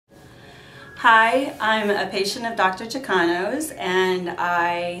Hi, I'm a patient of Dr. Jacono's, and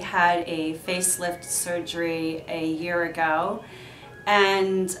I had a facelift surgery a year ago.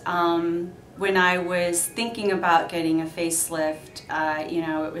 And when I was thinking about getting a facelift,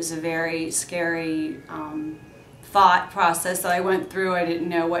 it was a very scary thought process that I went through. I didn't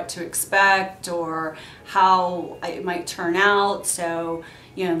know what to expect or how it might turn out. So,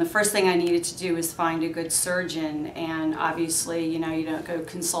 the first thing I needed to do was find a good surgeon, and obviously, you don't go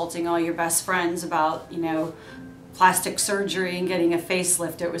consulting all your best friends about, plastic surgery and getting a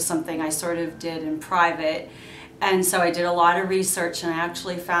facelift. It was something I sort of did in private. And so I did a lot of research, and I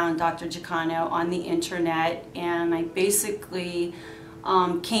actually found Dr. Jacono on the internet, and I basically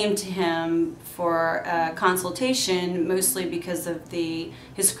came to him for a consultation, mostly because of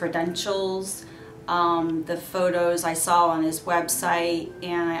his credentials, the photos I saw on his website,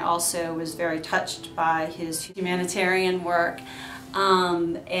 and I also was very touched by his humanitarian work.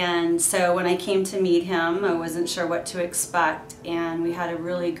 And so when I came to meet him, I wasn't sure what to expect, and we had a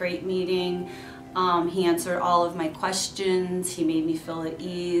really great meeting. He answered all of my questions, he made me feel at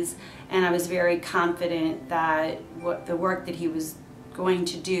ease, and I was very confident that the work that he was going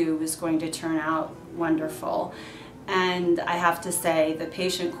to do was going to turn out wonderful. And I have to say, the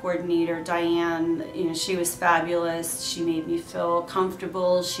patient coordinator, Diane, she was fabulous. She made me feel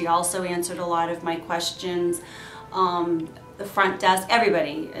comfortable. She also answered a lot of my questions. The front desk,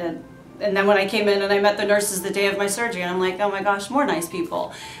 everybody. And then when I came in and I met the nurses the day of my surgery, and I'm like, oh my gosh, more nice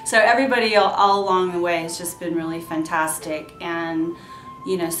people. So everybody all along the way has just been really fantastic. And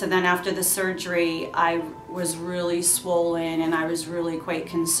so then after the surgery, I was really swollen, and I was really quite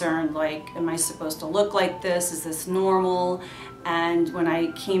concerned, like, am I supposed to look like this? Is this normal? And when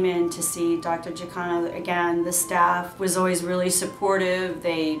I came in to see Dr. Jacono again, the staff was always really supportive.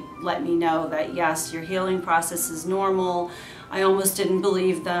 They let me know that, yes, your healing process is normal. I almost didn't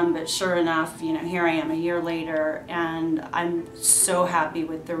believe them, but sure enough, here I am a year later, and I'm so happy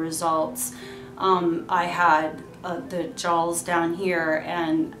with the results. I had the jowls down here,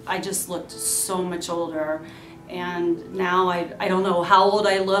 and I just looked so much older. And now I don't know how old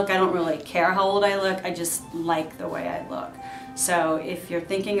I look. I don't really care how old I look. I just like the way I look. So if you're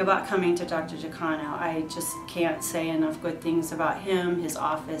thinking about coming to Dr. Jacono, I just can't say enough good things about him, his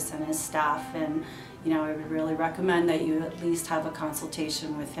office, and his staff. And I would really recommend that you at least have a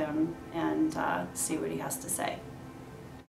consultation with him and see what he has to say.